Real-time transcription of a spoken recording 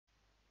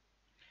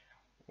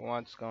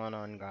What's going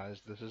on,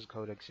 guys? This is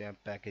Codex Yap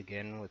back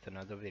again with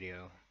another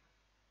video.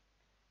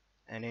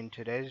 And in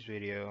today's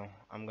video,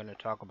 I'm going to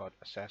talk about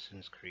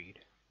Assassin's Creed.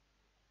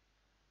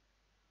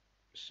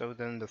 So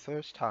then the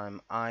first time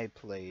I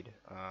played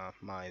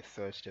my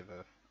first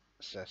ever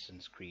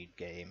Assassin's Creed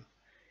game,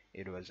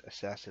 it was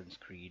Assassin's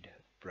Creed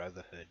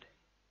Brotherhood.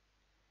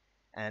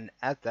 And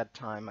at that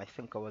time, I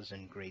think I was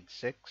in grade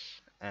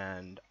 6,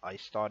 and I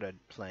started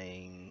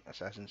playing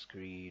Assassin's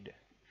Creed.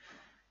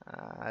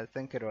 I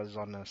think it was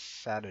on a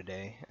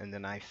Saturday, and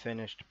then I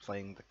finished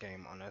playing the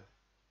game on a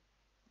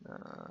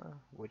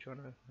which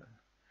one?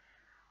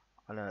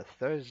 On a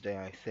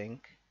Thursday, I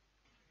think.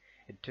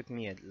 It took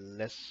me at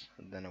less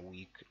than a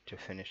week to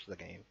finish the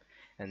game.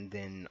 And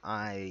then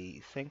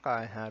I think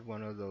I had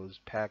one of those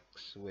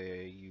packs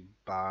where you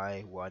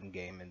buy one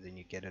game and then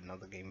you get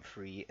another game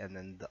free, and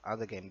then the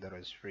other game that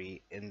was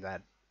free in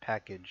that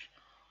package,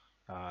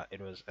 it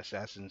was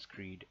Assassin's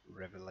Creed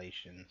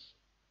Revelations.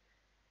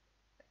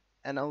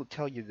 And I'll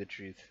tell you the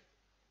truth,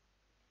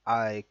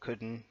 I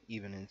couldn't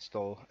even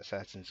install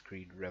Assassin's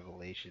Creed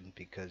Revelation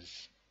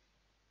because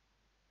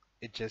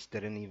it just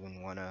didn't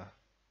even want to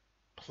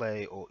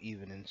play or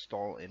even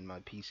install in my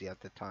PC at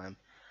the time.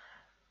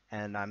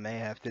 And I may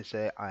have to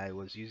say I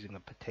was using a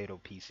potato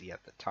PC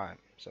at the time.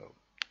 So,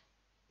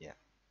 yeah.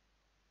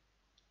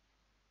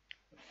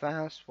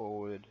 Fast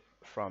forward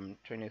from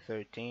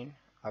 2013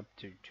 up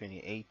to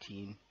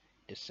 2018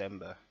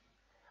 December.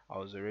 I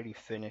was already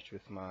finished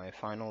with my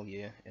final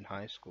year in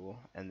high school,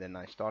 and then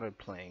I started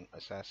playing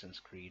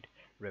Assassin's Creed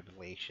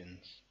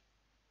Revelations.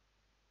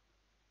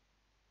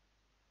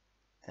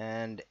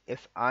 And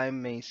if I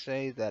may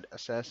say that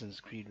Assassin's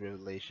Creed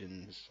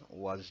Revelations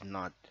was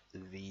not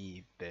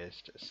the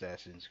best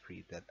Assassin's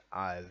Creed that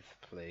I've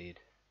played,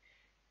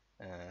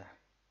 uh,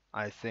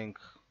 I think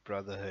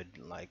Brotherhood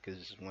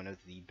is one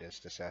of the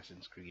best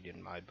Assassin's Creed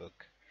in my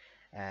book.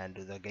 And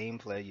the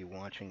gameplay you're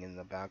watching in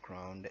the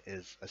background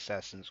is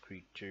Assassin's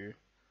Creed 2.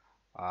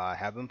 I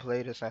haven't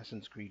played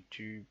Assassin's Creed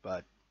 2,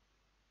 but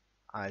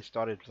I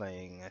started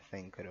playing, I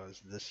think it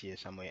was this year,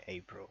 somewhere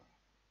April.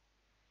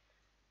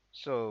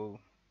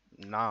 So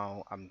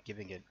now I'm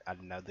giving it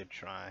another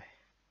try.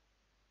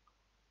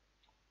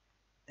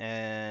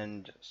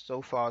 And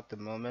so far at the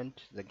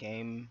moment, the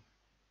game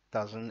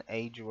doesn't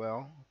age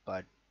well,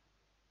 but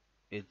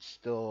it's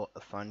still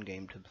a fun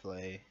game to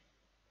play.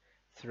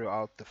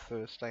 Throughout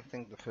I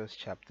think the first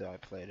chapter I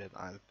played it,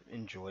 I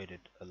enjoyed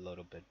it a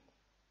little bit.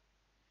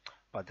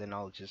 But then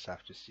I'll just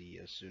have to see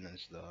as soon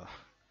as the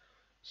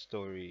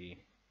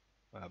story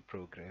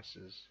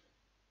progresses.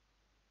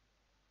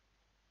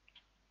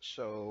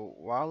 So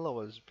while I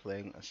was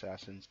playing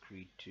Assassin's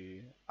Creed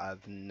 2,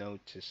 I've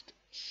noticed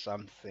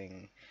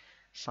something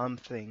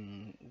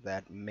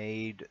that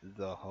made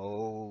the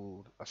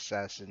whole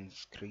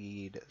Assassin's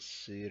Creed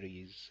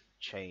series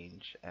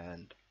change,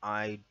 and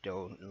I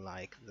don't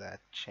like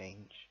that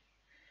change.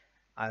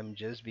 I'm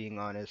just being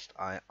honest,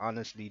 I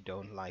honestly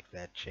don't like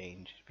that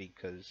change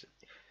because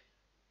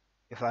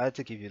if I had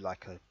to give you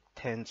like a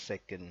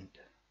 10-second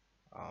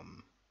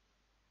um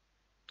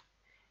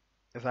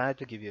if I had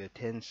to give you a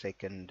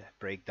 10-second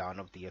breakdown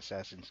of the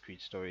Assassin's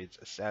Creed story, it's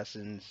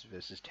Assassins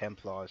versus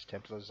Templars.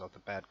 Templars are the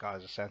bad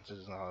guys,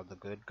 Assassins are the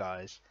good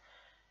guys.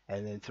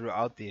 And then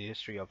throughout the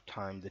history of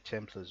time, the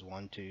Templars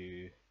want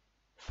to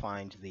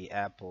find the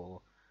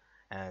apple,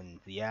 and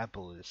the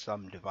apple is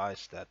some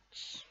device that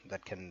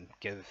can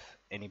give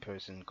any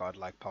person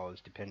godlike powers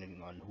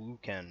depending on who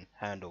can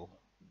handle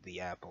the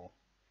apple.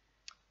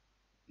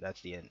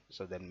 That's the end.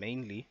 So then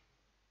mainly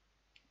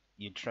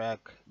you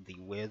track the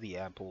where the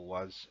apple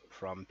was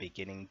from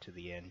beginning to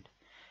the end,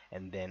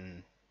 and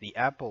then the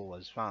apple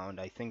was found,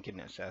 I think, in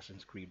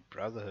Assassin's Creed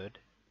Brotherhood.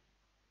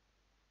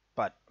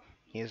 But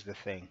here's the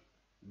thing,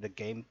 the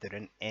game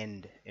didn't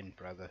end in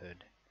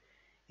Brotherhood.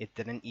 It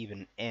didn't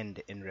even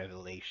end in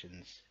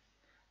Revelations.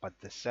 But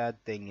the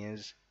sad thing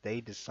is,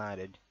 they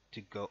decided to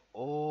go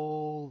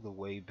all the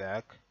way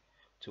back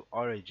to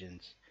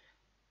Origins,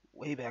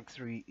 way back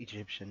through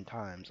Egyptian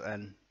times.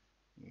 And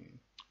mm,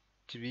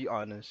 to be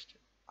honest,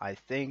 I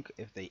think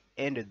if they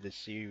ended the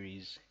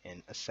series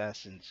in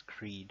Assassin's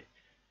Creed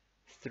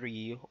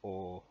 3,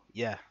 or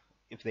yeah,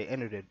 if they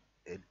ended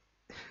it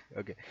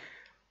okay,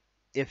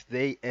 if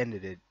they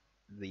ended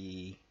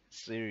the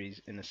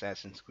series in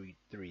Assassin's Creed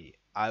 3,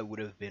 I would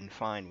have been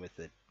fine with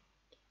it.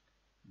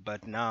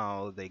 But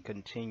now they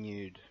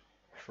continued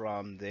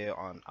from there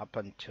on up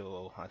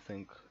until I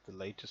think the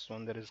latest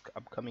one that is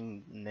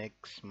upcoming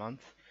next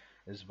month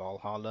is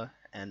Valhalla,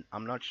 and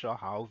I'm not sure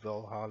how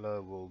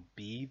Valhalla will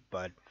be,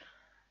 but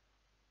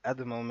at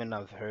the moment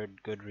I've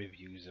heard good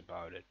reviews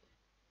about it.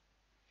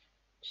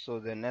 So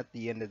then at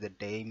the end of the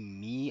day,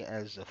 me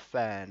as a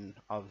fan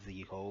of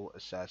the whole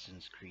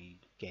Assassin's Creed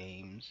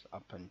games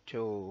up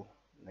until,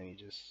 let me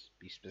just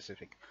be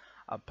specific,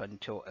 up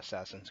until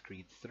Assassin's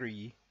Creed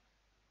 3,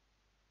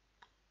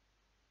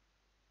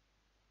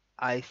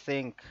 I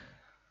think,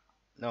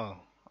 no,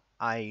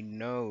 I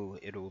know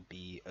it'll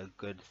be a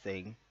good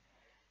thing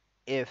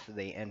if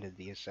they ended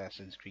the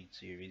Assassin's Creed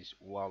series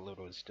while it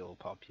was still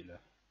popular.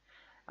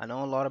 I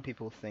know a lot of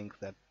people think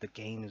that the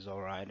game is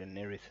alright and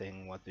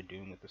everything, what they're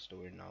doing with the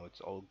story now,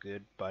 it's all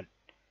good, but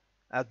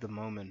at the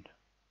moment,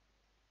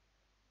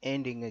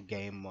 ending a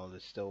game while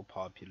it's still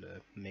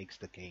popular makes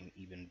the game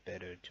even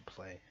better to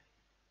play.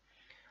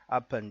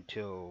 Up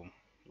until,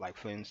 like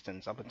for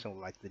instance, up until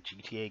like the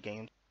GTA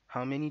games,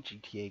 how many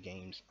GTA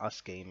games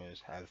us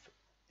gamers have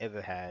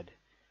ever had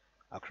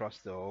across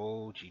the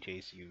whole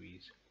GTA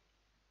series?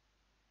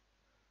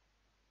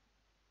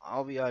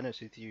 I'll be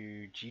honest with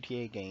you,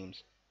 GTA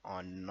games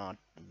are not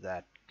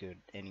that good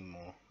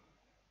anymore.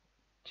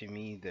 To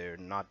me, they're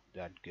not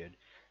that good.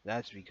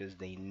 That's because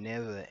they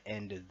never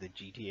ended the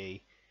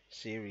GTA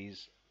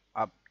series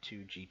up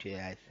to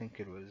GTA, I think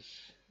it was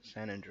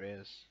San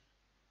Andreas.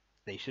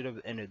 They should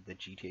have ended the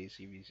GTA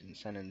series in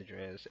San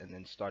Andreas and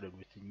then started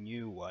with a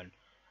new one,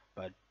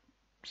 but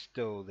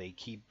still they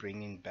keep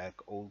bringing back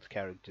old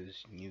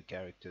characters,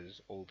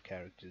 old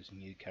characters,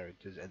 new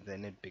characters, and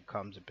then it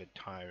becomes a bit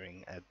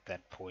tiring at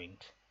that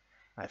point.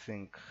 I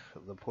think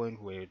the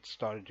point where it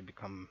started to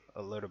become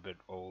a little bit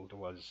old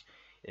was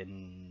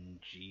in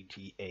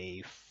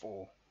GTA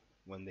 4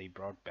 when they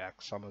brought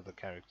back some of the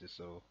characters.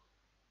 So,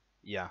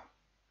 yeah,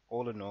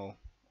 all in all,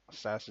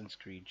 Assassin's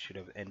Creed should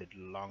have ended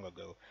long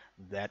ago.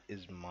 That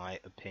is my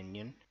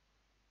opinion.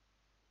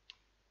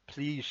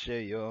 Please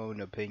share your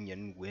own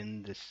opinion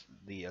when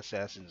the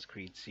Assassin's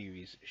Creed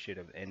series should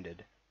have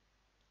ended.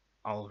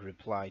 I'll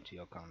reply to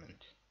your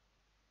comment.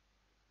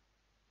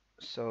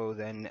 So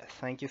then,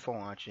 thank you for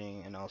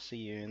watching, and I'll see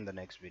you in the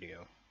next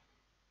video.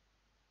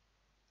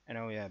 And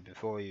oh yeah,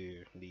 before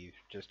you leave,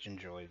 just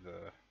enjoy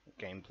the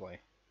gameplay.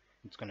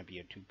 It's gonna be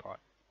a two-part.